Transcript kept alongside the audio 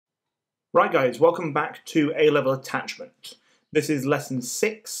Right guys, welcome back to A-Level Attachment. This is lesson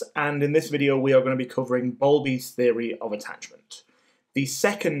 6, and in this video we are going to be covering Bowlby's theory of attachment. The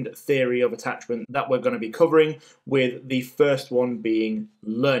second theory of attachment that we're going to be covering, with the first one being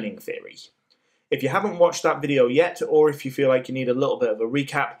learning theory. If you haven't watched that video yet, or if you feel like you need a little bit of a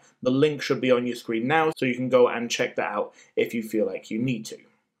recap, the link should be on your screen now, so you can go and check that out if you feel like you need to.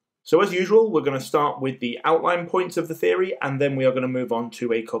 So as usual, we're going to start with the outline points of the theory, and then we are going to move on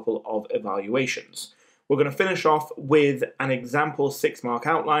to a couple of evaluations. We're going to finish off with an example 6-mark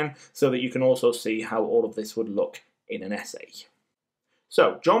outline so that you can also see how all of this would look in an essay.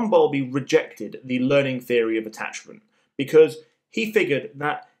 So, John Bowlby rejected the learning theory of attachment because he figured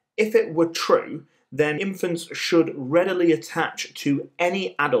that if it were true, then infants should readily attach to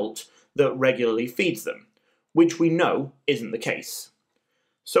any adult that regularly feeds them, which we know isn't the case.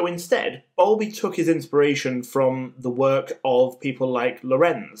 So instead, Bowlby took his inspiration from the work of people like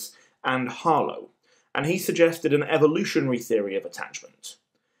Lorenz and Harlow, and he suggested an evolutionary theory of attachment.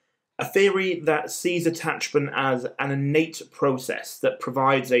 A theory that sees attachment as an innate process that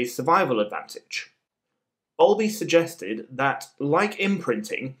provides a survival advantage. Bowlby suggested that, like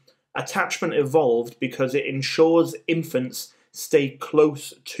imprinting, attachment evolved because it ensures infants stay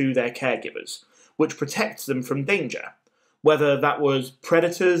close to their caregivers, which protects them from danger, whether that was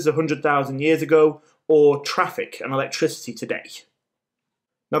predators 100,000 years ago or traffic and electricity today.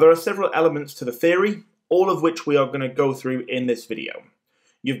 Now there are several elements to the theory, all of which we are going to go through in this video.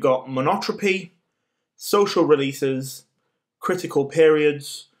 You've got monotropy, social releases, critical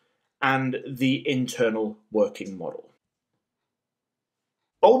periods, and the internal working model.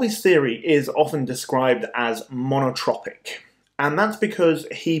 Bowlby's theory is often described as monotropic, and that's because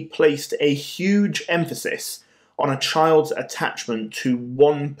he placed a huge emphasis on a child's attachment to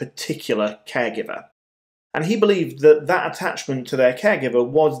one particular caregiver. And he believed that that attachment to their caregiver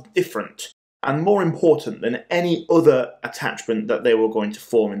was different and more important than any other attachment that they were going to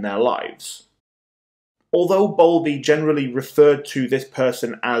form in their lives. Although Bowlby generally referred to this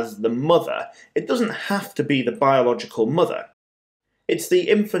person as the mother, it doesn't have to be the biological mother. It's the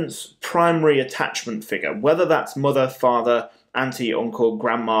infant's primary attachment figure, whether that's mother, father, auntie, uncle,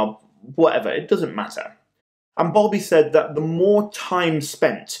 grandma, whatever, it doesn't matter. And Bowlby said that the more time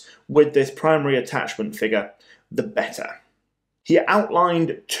spent with this primary attachment figure, the better. He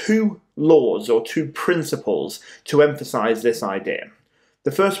outlined 2 laws or 2 principles to emphasize this idea.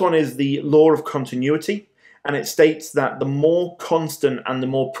 The first one is the law of continuity, and it states that the more constant and the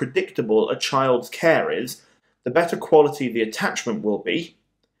more predictable a child's care is, the better quality the attachment will be.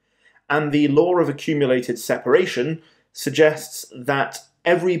 And the law of accumulated separation suggests that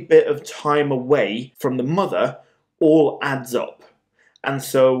every bit of time away from the mother all adds up. And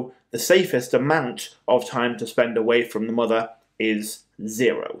so the safest amount of time to spend away from the mother is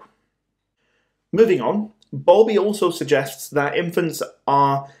 0. Moving on, Bowlby also suggests that infants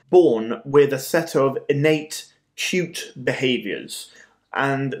are born with a set of innate, cute behaviours,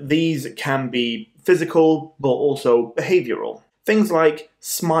 and these can be physical but also behavioural. Things like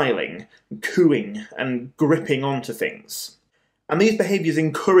smiling, cooing, and gripping onto things. And these behaviours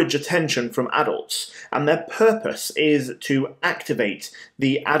encourage attention from adults, and their purpose is to activate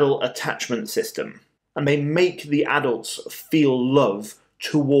the adult attachment system, and they make the adults feel love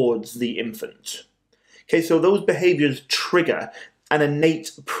towards the infant. Okay, so those behaviours trigger an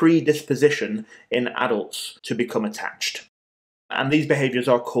innate predisposition in adults to become attached. And these behaviours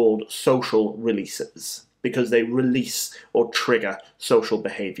are called social releases, because they release or trigger social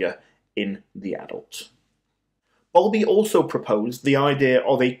behaviour in the adult. Bowlby also proposed the idea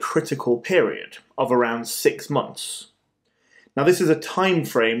of a critical period of around 6 months. Now this is a time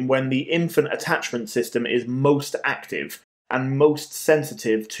frame when the infant attachment system is most active and most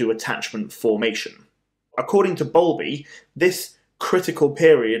sensitive to attachment formation. According to Bowlby, this critical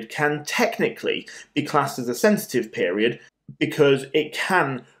period can technically be classed as a sensitive period because it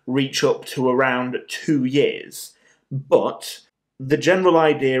can reach up to around 2 years. But the general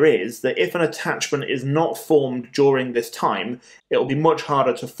idea is that if an attachment is not formed during this time, it will be much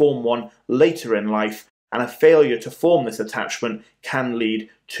harder to form one later in life, and a failure to form this attachment can lead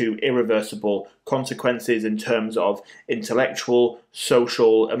to irreversible consequences in terms of intellectual,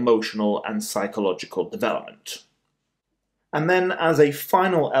 social, emotional, and psychological development. And then as a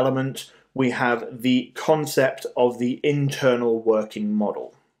final element, we have the concept of the internal working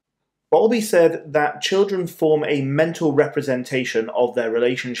model. Bowlby said that children form a mental representation of their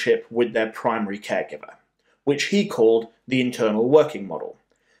relationship with their primary caregiver, which he called the internal working model,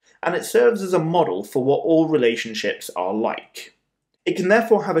 and it serves as a model for what all relationships are like. It can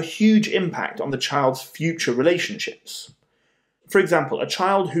therefore have a huge impact on the child's future relationships. For example, a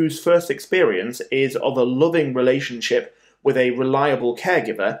child whose first experience is of a loving relationship with a reliable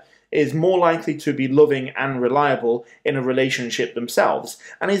caregiver is more likely to be loving and reliable in a relationship themselves,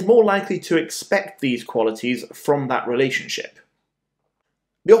 and is more likely to expect these qualities from that relationship.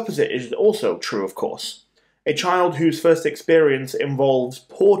 The opposite is also true, of course. A child whose first experience involves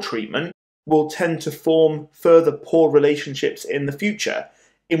poor treatment will tend to form further poor relationships in the future,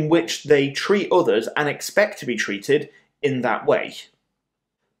 in which they treat others and expect to be treated in that way.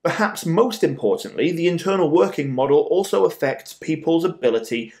 Perhaps most importantly, the internal working model also affects people's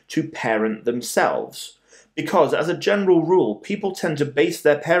ability to parent themselves. Because, as a general rule, people tend to base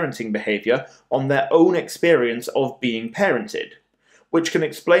their parenting behaviour on their own experience of being parented, which can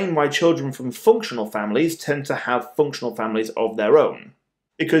explain why children from functional families tend to have functional families of their own.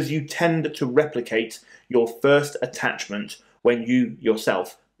 Because you tend to replicate your first attachment when you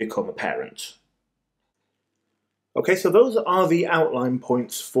yourself become a parent. Okay, so those are the outline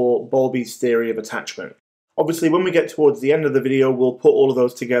points for Bowlby's theory of attachment. Obviously, when we get towards the end of the video, we'll put all of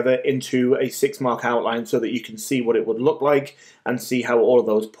those together into a 6-mark outline so that you can see what it would look like and see how all of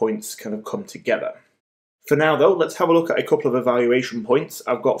those points kind of come together. For now, though, let's have a look at a couple of evaluation points.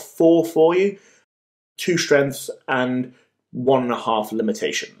 I've got 4 for you, 2 strengths and 1.5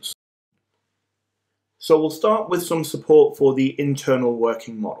 limitations. So we'll start with some support for the internal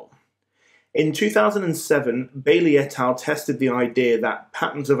working model. In 2007, Bailey et al. Tested the idea that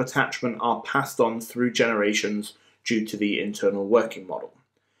patterns of attachment are passed on through generations due to the internal working model.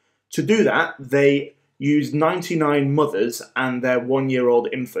 To do that, they used 99 mothers and their 1-year-old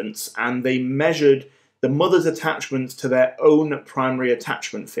infants, and they measured the mother's attachments to their own primary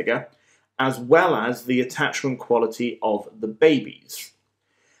attachment figure, as well as the attachment quality of the babies.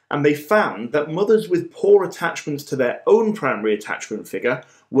 And they found that mothers with poor attachments to their own primary attachment figure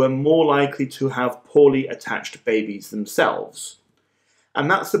were more likely to have poorly attached babies themselves.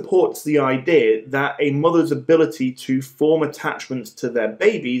 And that supports the idea that a mother's ability to form attachments to their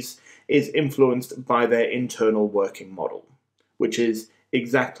babies is influenced by their internal working model, which is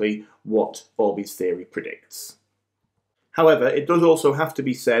exactly what Bowlby's theory predicts. However, it does also have to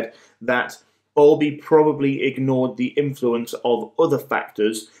be said that Bowlby probably ignored the influence of other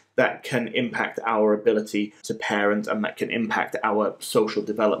factors that can impact our ability to parent and that can impact our social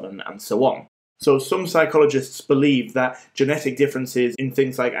development and so on. So some psychologists believe that genetic differences in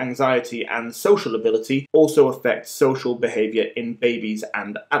things like anxiety and social ability also affect social behaviour in babies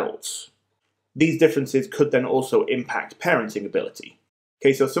and adults. These differences could then also impact parenting ability.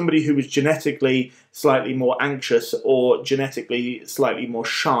 Okay, so somebody who is genetically slightly more anxious or genetically slightly more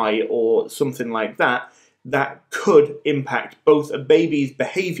shy or something like that, that could impact both a baby's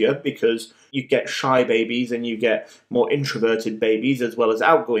behaviour, because you get shy babies and you get more introverted babies as well as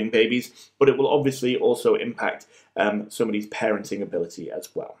outgoing babies, but it will obviously also impact somebody's parenting ability as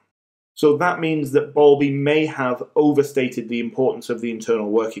well. So that means that Bowlby may have overstated the importance of the internal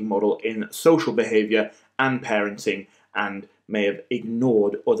working model in social behaviour and parenting, and may have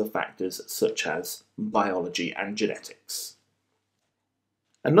ignored other factors such as biology and genetics.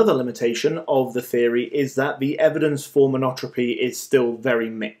 Another limitation of the theory is that the evidence for monotropy is still very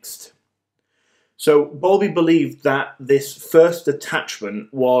mixed. So Bowlby believed that this first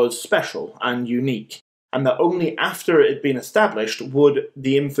attachment was special and unique, and that only after it had been established would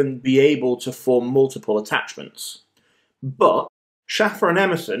the infant be able to form multiple attachments. But Schaffer and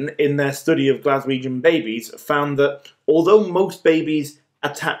Emerson, in their study of Glaswegian babies, found that although most babies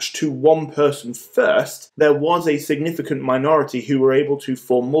attached to one person first, there was a significant minority who were able to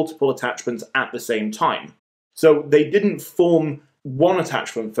form multiple attachments at the same time. So they didn't form one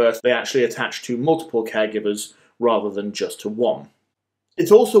attachment first, they actually attached to multiple caregivers rather than just to one.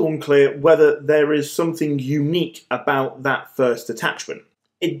 It's also unclear whether there is something unique about that first attachment.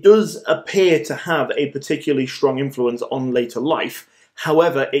 It does appear to have a particularly strong influence on later life.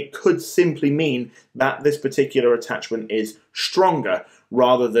 However, it could simply mean that this particular attachment is stronger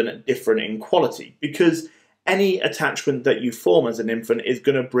rather than different in quality, because any attachment that you form as an infant is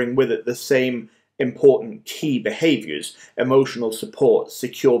going to bring with it the same important key behaviours: emotional support,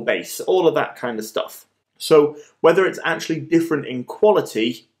 secure base, all of that kind of stuff. So whether it's actually different in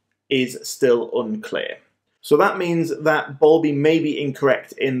quality is still unclear. So that means that Bowlby may be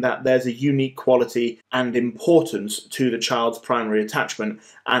incorrect in that there's a unique quality and importance to the child's primary attachment,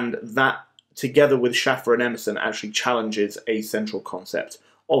 and that, together with Schaffer and Emerson, actually challenges a central concept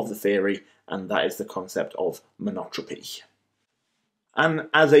of the theory, and that is the concept of monotropy. And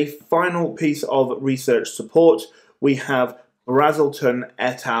as a final piece of research support, we have Brazelton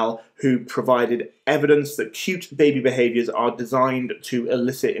et al., who provided evidence that cute baby behaviours are designed to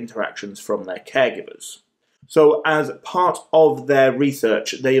elicit interactions from their caregivers. So as part of their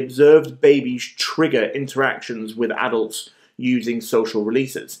research, they observed babies trigger interactions with adults using social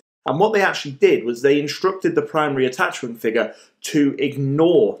releases. And what they actually did was they instructed the primary attachment figure to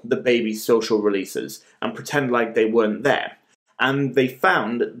ignore the baby's social releases and pretend like they weren't there. And they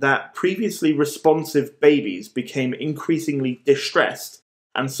found that previously responsive babies became increasingly distressed,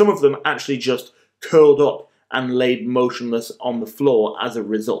 and some of them actually just curled up and laid motionless on the floor as a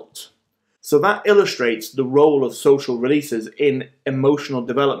result. So that illustrates the role of social releases in emotional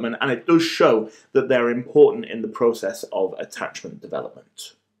development, and it does show that they're important in the process of attachment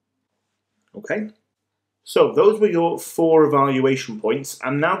development. Okay, so those were your 4 evaluation points.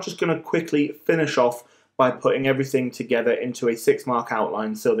 I'm now just going to quickly finish off by putting everything together into a 6-mark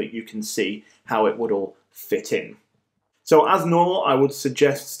outline so that you can see how it would all fit in. So as normal, I would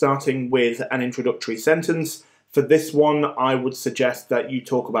suggest starting with an introductory sentence. For this one, I would suggest that you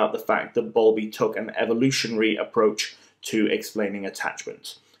talk about the fact that Bowlby took an evolutionary approach to explaining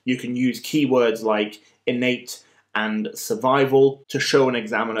attachment. You can use keywords like innate and survival to show an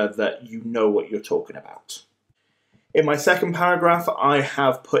examiner that you know what you're talking about. In my second paragraph, I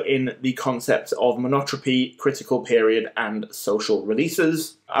have put in the concepts of monotropy, critical period, and social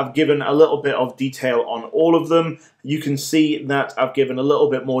releases. I've given a little bit of detail on all of them. You can see that I've given a little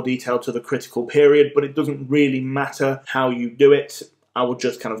bit more detail to the critical period, but it doesn't really matter how you do it. I would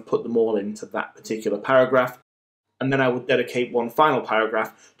just kind of put them all into that particular paragraph. And then I would dedicate one final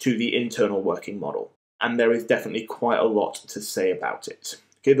paragraph to the internal working model. And there is definitely quite a lot to say about it.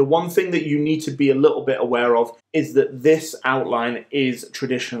 Okay, the one thing that you need to be a little bit aware of is that this outline is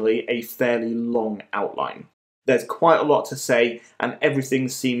traditionally a fairly long outline. There's quite a lot to say, and everything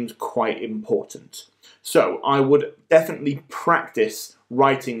seems quite important. So I would definitely practice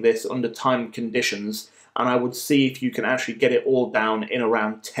writing this under time conditions, and I would see if you can actually get it all down in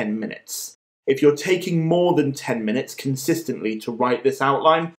around 10 minutes. If you're taking more than 10 minutes consistently to write this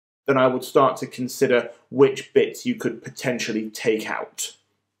outline, then I would start to consider which bits you could potentially take out.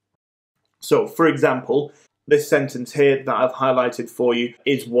 So, for example, this sentence here that I've highlighted for you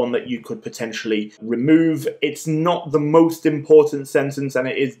is one that you could potentially remove. It's not the most important sentence, and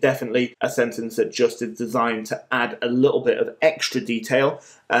it is definitely a sentence that just is designed to add a little bit of extra detail,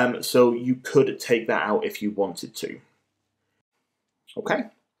 so you could take that out if you wanted to. Okay?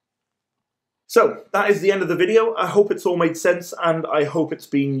 So, that is the end of the video. I hope it's all made sense and I hope it's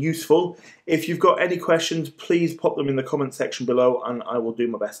been useful. If you've got any questions, please pop them in the comment section below and I will do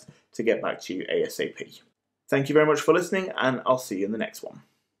my best to get back to you ASAP. Thank you very much for listening and I'll see you in the next one.